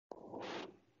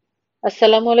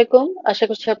আসসালামু আলাইকুম। আশা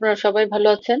করছি আপনারা সবাই ভালো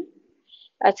আছেন।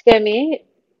 আজকে আমি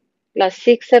ক্লাস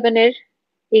 6-7 এর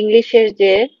ইংলিশের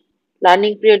যে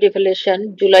learning period evaluation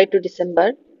July to December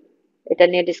এটা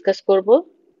নিয়ে ডিসকাস করব।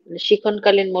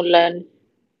 শিক্ষণকালীন মূল্যায়ন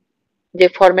যে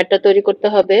ফরম্যাটটা তৈরি করতে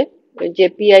হবে, যে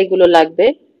পিআই গুলো লাগবে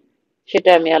সেটা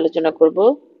আমি আলোচনা করব।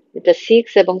 এটা 6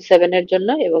 এবং 7 এর জন্য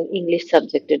এবং ইংলিশ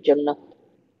সাবজেক্টের জন্য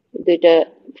দুইটা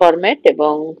ফরম্যাট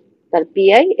এবং তার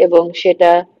পিআই এবং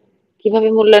সেটা কিভাবে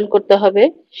মূল্যায়ন করতে হবে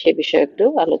সে বিষয়ে একটু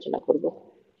আলোচনা করব।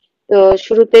 তো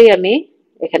শুরুতেই আমি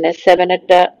এখানে 7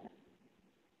 এরটা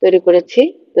তৈরি করেছি।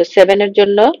 তো 7 এর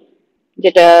জন্য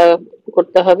যেটা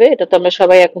করতে হবে এটা তো আমরা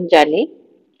সবাই এখন জানি।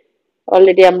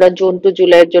 অলরেডি আমরা জুন টু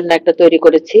জুলাইয়ের জন্য একটা তৈরি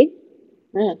করেছি।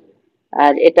 হ্যাঁ,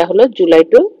 আর এটা হলো July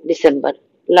to December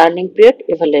learning period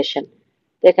evaluation.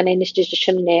 তো এখানে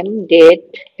institution name, date,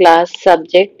 class,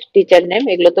 subject, teacher name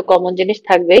এগুলো তো কমন জিনিস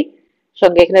থাকবেই।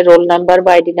 সঙ্গে এখানে রোল নাম্বার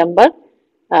বা আইডি নাম্বার,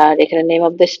 আর এখানে নেম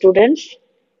অফ দ্য স্টুডেন্টস।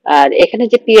 আর এখানে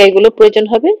যে পিআই গুলো প্রয়োজন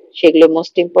হবে সেগুলো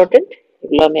মোস্ট ইম্পর্টেন্ট,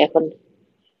 এগুলো আমি এখন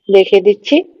দেখিয়ে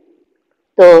দিচ্ছি।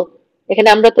 তো এখানে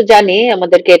আমরা তো জানি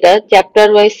আমাদেরকে এটা চ্যাপ্টার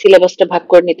ওয়াইজ সিলেবাসটা ভাগ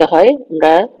করে নিতে হয়।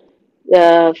 আমরা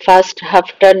ফার্স্ট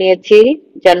হাফটা নিয়েছি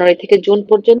জানুয়ারি থেকে জুন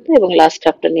পর্যন্ত এবং লাস্ট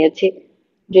হাফটা নিয়েছি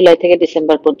জুলাই থেকে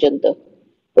ডিসেম্বর পর্যন্ত।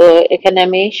 তো এখানে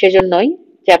আমি সেজন্যই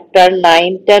চ্যাপ্টার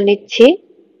 9টা নিচ্ছি।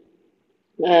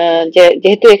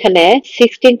 যেহেতু এখানে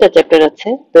 16টা চ্যাপ্টার আছে,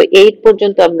 তো 8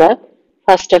 পর্যন্ত আমরা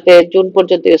ফার্স্ট হাফে জুন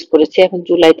পর্যন্ত ইউজ করেছি। এখন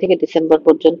জুলাই থেকে ডিসেম্বর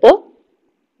পর্যন্ত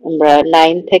আমরা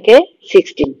 9 থেকে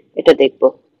 16 এটা দেখবো।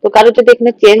 তো কারো যদি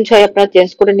এখানে চেঞ্জ হয় আপনারা চেঞ্জ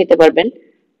করে নিতে পারবেন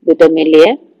দুটো মিলিয়ে।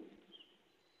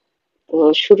 তো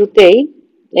শুরুতেই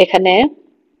এখানে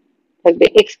থাকবে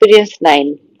এক্সপিরিয়েন্স 9,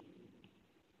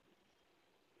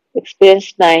 এক্সপিরিয়েন্স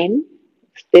 9,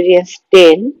 এক্সপিরিয়েন্স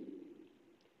 10,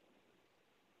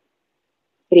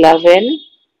 11,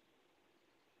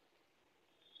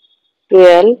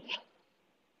 12,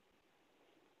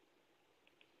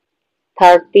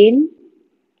 13,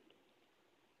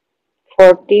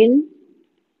 14,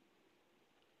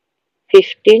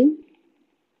 15,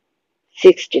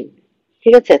 16।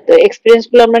 ঠিক আছে, তো এক্সপিরিয়েন্স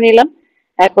গুলো আমরা নিলাম।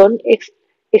 এখন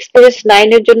এক্সপিরিয়েন্স 9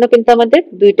 এর জন্য কিন্তু আমাদের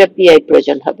দুইটা পিআই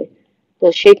প্রয়োজন হবে। তো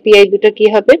সেই পিআই দুটো কি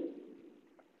হবে?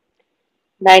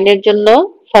 9 এর জন্য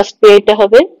ফার্স্ট পিআইটা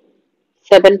হবে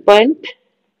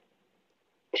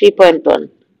 7.3.1,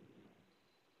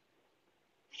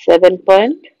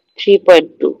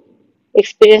 7.3.2।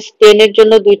 এক্সপিরিয়েন্স 10 এর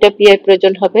জন্য দুইটা পিআই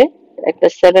প্রয়োজন হবে, একটা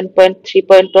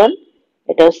 7.3.1,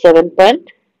 এটাও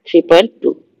 7.3.2।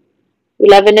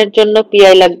 11 এর জন্য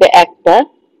পিআই লাগবে একটা,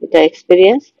 এটা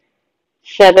এক্সপিরিয়েন্স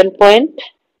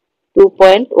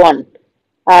 7.2.1।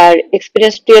 আর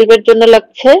এক্সপিরিয়েন্স 12 এর জন্য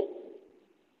লাগছে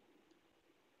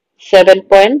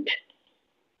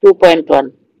 7.2.1।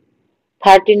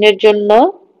 13 এর জন্য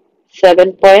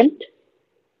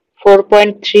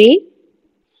 7.4.3।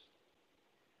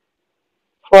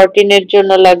 14 এর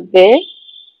জন্য লাগবে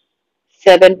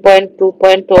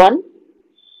 7.2.1।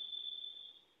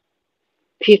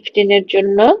 15 এর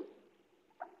জন্য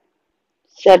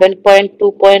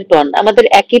 7.2.1। আমাদের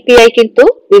একই পিআই কিন্তু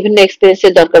বিভিন্ন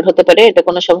এক্সপিরিয়েন্সের দরকার হতে পারে, এটা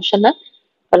কোনো সমস্যা না,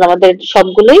 কারণ আমাদের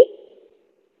সবগুলোই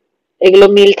এগুলো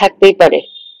মিল থাকতেই পারে।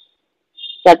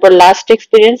 তারপর লাস্ট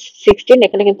এক্সপিরিয়েন্স 16,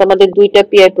 এখানে কিন্তু আমাদের দুইটা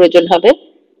পিআই প্রয়োজন হবে।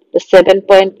 তো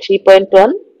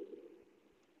 7.3.1,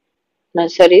 না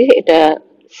সরি, এটা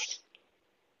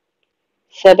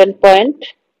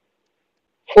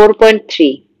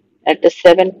 7.4.3, একটা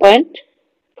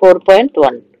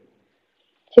 7.4.1।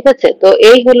 ঠিক আছে, তো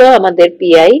এই হলো আমাদের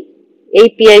পিআই। এই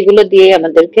পিআই গুলো দিয়ে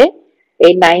আমাদেরকে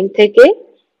এই 9 থেকে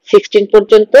 16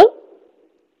 পর্যন্ত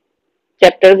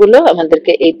চ্যাপ্টার গুলো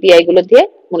আমাদেরকে এই পিআই গুলো দিয়ে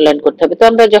মূল্যায়ন করতে হবে। তো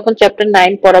আমরা যখন চ্যাপ্টার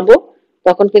 9 পড়াবো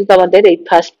তখন কিন্তু আমাদের এই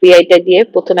ফার্স্ট পিআইটা দিয়ে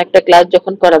প্রথম একটা ক্লাস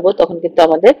যখন করাবো তখন কিন্তু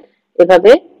আমাদের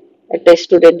এভাবে একটা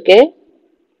স্টুডেন্টকে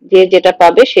যে যেটা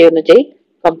পাবে সেই অনুযায়ী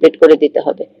কমপ্লিট করে দিতে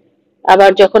হবে। আবার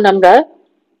যখন আমরা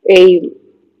এই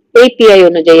এই পিআই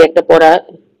অনুযায়ী একটা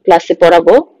ক্লাসে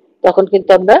পড়াবো তখন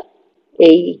কিন্তু আমরা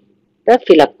এইটা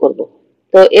ফিল আপ করবো।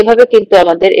 তো এভাবে কিন্তু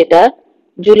আমাদের এটা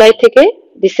জুলাই থেকে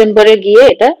ডিসেম্বরে গিয়ে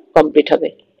এটা কমপ্লিট হবে।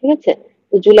 ঠিক আছে,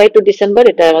 তো জুলাই টু ডিসেম্বর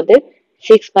এটা আমাদের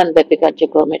 6 মান্থ ব্যাপী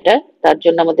কার্যক্রম। এটা তার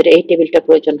জন্য আমাদের এই টেবিলটা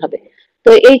প্রয়োজন হবে। তো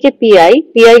এই যে পিআই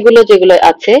গুলো যেগুলো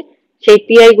আছে সেই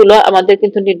পিআই গুলো আমাদের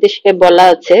কিন্তু নির্দেশিকায় বলা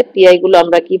আছে পিআই গুলো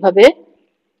আমরা কিভাবে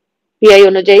পিআই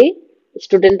অনুযায়ী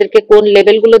স্টুডেন্টদেরকে কোন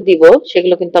লেভেল গুলো দিব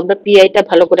সেগুলো কিন্তু আমরা পিআইটা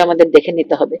ভালো করে আমাদের দেখে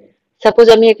নিতে হবে। সাপোজ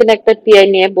আমি এখানে একটা পিআই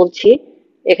নিয়ে বলছি,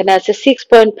 এখানে আছে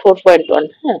 6.4.1।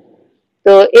 হ্যাঁ,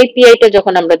 তো এই পিআইটা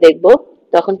যখন আমরা দেখব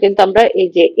তখন কিন্তু আমরা এই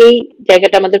যে এই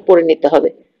জায়গাটা আমাদের পড়ে নিতে হবে।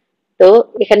 তো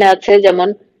এখানে আছে যেমন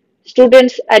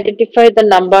students identify the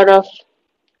number of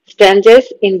stanzas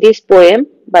in this poem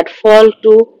but fail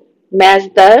to match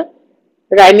the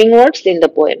rhyming words in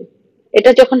the poem.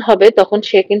 এটা যখন হবে তখন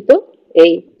সে কিন্তু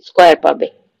এই স্কয়ার পাবে।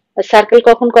 আর সার্কেল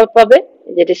কখন পাবে?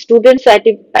 যেটা students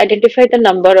identify the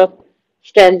number of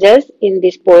stanzas in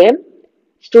this poem.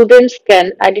 Students can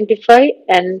identify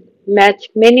and match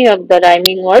many of the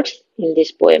rhyming words in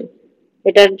this poem.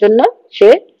 এটার জন্য সে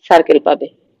সার্কেল পাবে।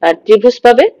 আর ত্রিভুজ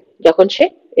পাবে যখন সে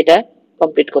এটা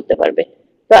কমপ্লিট করতে পারবে।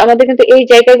 তো আমাদের কিন্তু এই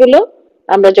জায়গাগুলো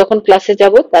আমরা যখন ক্লাসে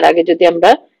যাব তার আগে যদি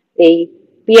আমরা এই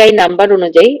পিআই নাম্বার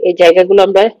অনুযায়ী এই জায়গাগুলো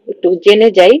আমরা একটু জেনে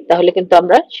যাই তাহলে কিন্তু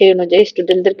আমরা সেই অনুযায়ী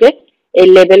স্টুডেন্টদেরকে এই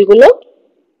লেভেলগুলো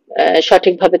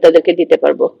সঠিকভাবে তাদেরকে দিতে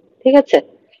পারবো। ঠিক আছে?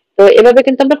 তো এভাবে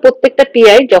কিন্তু আমরা প্রত্যেকটা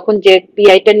পিআই যখন যে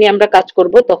পিআইটা নিয়ে আমরা কাজ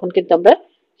করব তখন কিন্তু আমরা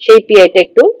সেই পিআইটা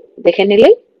একটু দেখে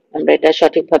নিলেই আমরা এটা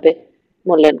সঠিকভাবে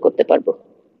মূল্যায়ন করতে পারবো।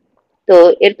 তো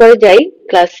এরপরে যাই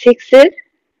ক্লাস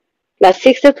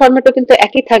সিক্স এর ফরম্যাটও কিন্তু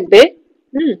একই থাকবে।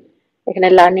 হুম, এখানে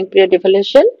learning period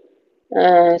evaluation,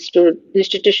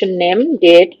 institution name,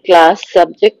 date, class,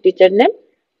 subject, teacher name,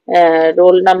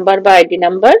 roll number বা আইডি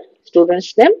নাম্বার, স্টুডেন্টস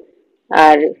নেম।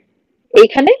 আর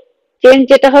এইখানে চেঞ্জ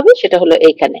যেটা হবে সেটা হলো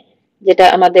এইখানে যেটা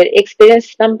আমাদের এক্সপিরিয়েন্স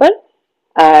নাম্বার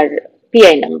আর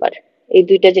পিআই নাম্বার, এই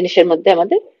দুইটা জিনিসের মধ্যে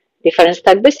আমাদের ডিফারেন্স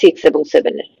থাকবে 6 এবং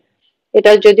 7-এর।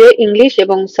 এটা যদিও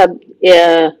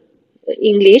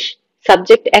ইংলিশ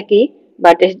সাবজেক্ট একই,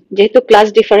 বাট যেহেতু ক্লাস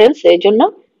ডিফারেন্স এই জন্য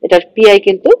এটার পিআই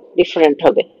কিন্তু ডিফারেন্ট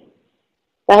হবে।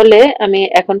 তাহলে আমি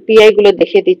এখন পিআই গুলো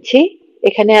দেখিয়ে দিচ্ছি।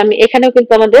 এখানেও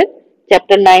কিন্তু আমাদের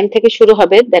চ্যাপ্টার 9 থেকে শুরু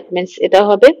হবে, দ্যাট মিনস এটা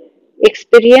হবে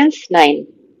এক্সপিরিয়েন্স 9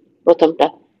 প্রথমটা,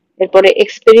 এরপরে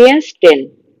এক্সপিরিয়েন্স 10,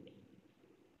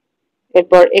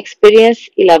 এরপর experience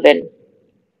 11,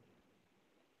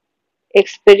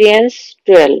 experience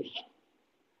 12,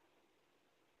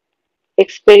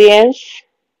 experience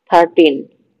 13,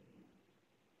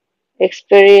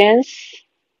 experience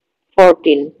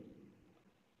 14,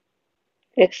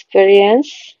 experience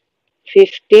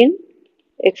 15,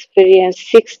 experience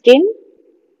 16,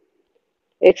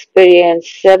 experience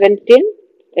 17,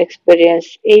 experience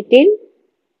 18।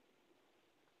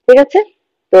 ঠিক আছে?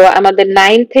 তো আমাদের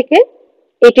 9 থেকে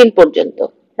 18 পর্যন্ত,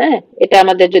 হ্যাঁ, এটা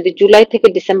আমাদের যদি জুলাই থেকে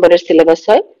ডিসেম্বরের সিলেবাস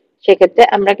হয় সেক্ষেত্রে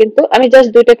আমরা কিন্তু আমি জাস্ট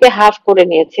দুইটাকে হাফ করে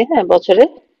নিয়েছি। হ্যাঁ, বছরে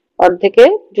অর্ধেকে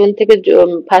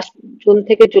ফার্স্ট জুন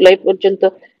থেকে জুলাই পর্যন্ত,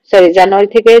 সরি জানুয়ারি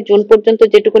থেকে জুন পর্যন্ত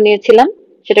যেটুকু নিয়েছিলাম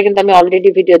সেটা কিন্তু আমি অলরেডি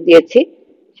ভিডিও দিয়েছি,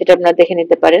 সেটা আপনারা দেখে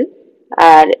নিতে পারেন।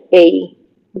 আর এই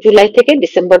জুলাই থেকে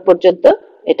ডিসেম্বর পর্যন্ত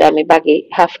এটা আমি বাকি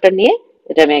হাফটা নিয়ে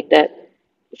এটা আমি একটা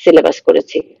সিলেবাস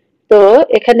করেছি। তো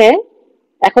এখানে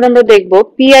এখন আমরা দেখব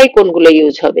পিআই কোনগুলো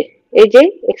ইউজ হবে। এই যে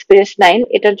এক্সপিরিয়েন্স 9,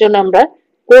 এটার জন্য আমরা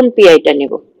কোন পিআইটা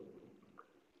নিব?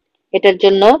 এটার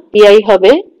জন্য পিআই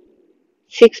হবে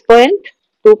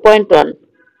 6.2.1।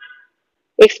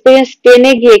 এক্সপিরিয়েন্স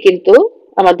 10-এ গিয়ে কিন্তু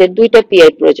আমাদের দুইটা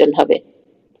পিআই প্রয়োজন হবে।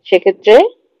 সেক্ষেত্রে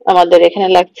আমাদের এখানে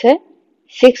লাগছে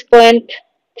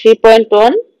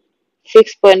 6.3.1,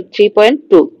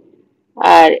 6.3.2।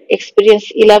 আর এক্সপিরিয়েন্স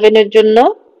 11-এর জন্য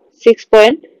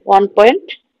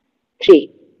 6.1.3।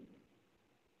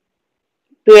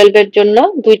 12-এর জন্য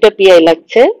দুইটা পিআই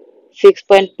লাগছে,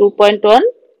 6.2.1,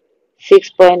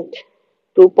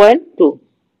 6.2.2।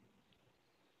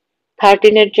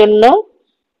 13-এর জন্য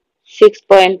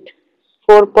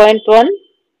 6.4.1,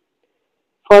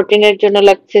 14-এর জন্য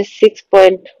লাগছে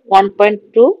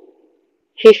 6.1.2,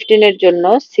 15-এর জন্য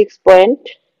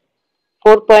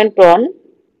 6.4.1।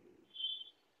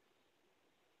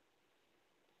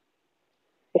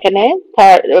 এখানে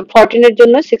 14-এর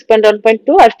জন্য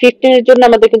 6.1.2 আর 15-এর জন্য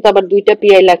আমাদের কিন্তু আবার দুইটা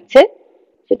পিআই লাগছে,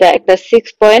 সেটা একটা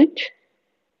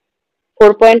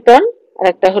 6.4.1 আর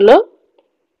একটা হলো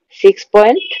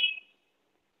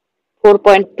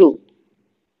 6.4.2।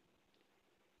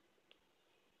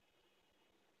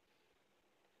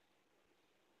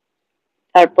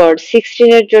 তারপর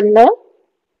 16-এর জন্য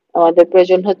আমাদের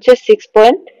প্রয়োজন হচ্ছে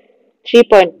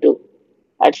 6.3.2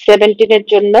 আর 17-এর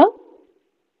জন্য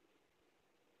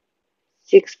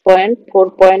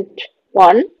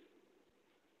 6.4.1,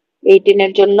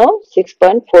 18-এর জন্য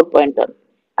 6.4.1।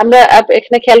 আমরা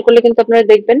এখানে খেয়াল করলে কিন্তু আপনারা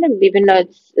দেখবেন বিভিন্ন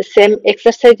সেম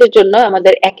এক্সারসাইজের জন্য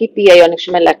আমাদের একই পিআই অনেক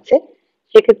সময় লাগছে,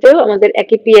 সেক্ষেত্রেও আমাদের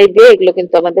একই পিআই দিয়ে এগুলো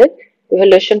কিন্তু আমাদের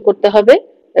ইভ্যালুয়েশন করতে হবে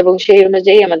এবং সেই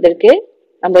অনুযায়ী আমাদেরকে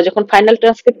আমরা যখন ফাইনাল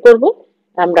ট্রান্সক্রিপ্ট করব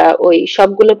আমরা ওই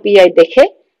সবগুলো পিআই দেখে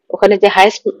ওখানে যে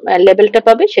হাইয়েস্ট লেভেলটা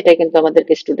পাবে সেটাই কিন্তু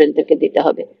আমাদেরকে স্টুডেন্টদেরকে দিতে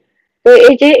হবে। তো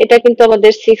এই যে এটা কিন্তু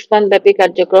আমাদের 6 মান্থ ব্যাপী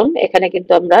কার্যক্রম, এখানে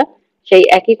কিন্তু আমরা সেই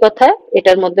একই কথা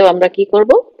এটার মধ্যেও আমরা কি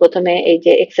করব, প্রথমে এই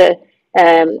যে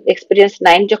এক্সপিরিয়েন্স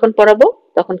 9 যখন পড়াবো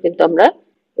তখন কিন্তু আমরা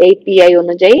এই পিআই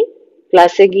অনুযায়ী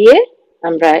ক্লাসে গিয়ে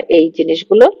আমরা এই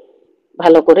জিনিসগুলো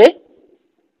ভালো করে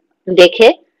দেখে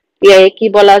পিআই কি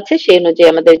বলা আছে সেই অনুযায়ী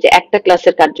আমাদের যে একটা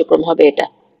ক্লাসের কার্যক্রম হবে এটা।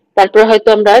 তারপর হয়তো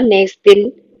আমরা নেক্সট দিন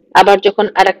আবার যখন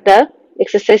আরেকটা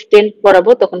এক্সারসাইজ 10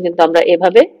 পড়াবো তখন কিন্তু আমরা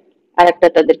এভাবে আরেকটা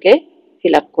তাদেরকে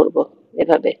ফিল আপ করবো।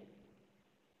 এভাবে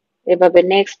এভাবে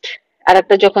নেক্সট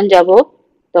আরেকটা যখন যাব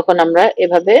তখন আমরা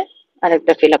এভাবে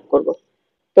আরেকটা ফিল আপ করবো।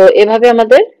 তো এভাবে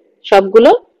আমাদের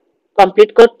সবগুলো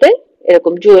কমপ্লিট করতে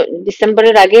এরকম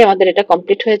ডিসেম্বরের আগে আমাদের এটা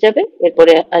কমপ্লিট হয়ে যাবে।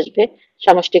 এরপরে আসবে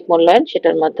সামষ্টিক মূল্যায়ন,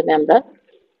 সেটার মাধ্যমে আমরা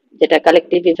যেটা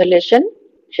কালেকটিভ ইভ্যালুয়েশন,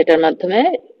 সেটার মাধ্যমে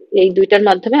এই দুইটার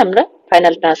মাধ্যমে আমরা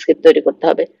ফাইনাল ট্রান্সক্রিপ্ট তৈরি করতে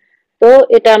হবে। তো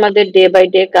এটা আমাদের ডে বাই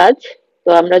ডে কাজ। তো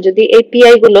আমরা যদি এই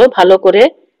পিআই গুলো ভালো করে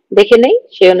দেখে নেই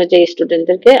সেই অনুযায়ী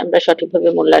স্টুডেন্টদেরকে আমরা সঠিকভাবে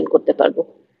মূল্যায়ন করতে পারবো।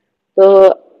 তো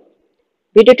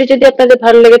ভিডিওটি যদি আপনাদের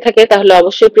ভালো লেগে থাকে তাহলে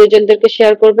অবশ্যই প্রিয়জনদেরকে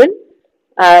শেয়ার করবেন।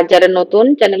 আর যারা নতুন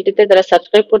চ্যানেলটিতে তারা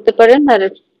সাবস্ক্রাইব করতে পারেন। আর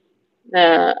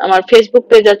আমার ফেসবুক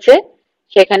পেজ আছে,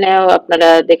 সেখানেও আপনারা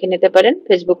দেখে নিতে পারেন।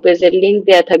 ফেসবুক পেজের লিংক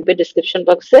দেওয়া থাকবে ডিসক্রিপশন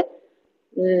বক্সে।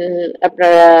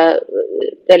 আপনারা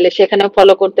তাহলে সেখানেও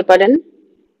ফলো করতে পারেন।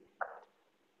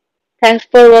 Thanks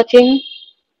for watching.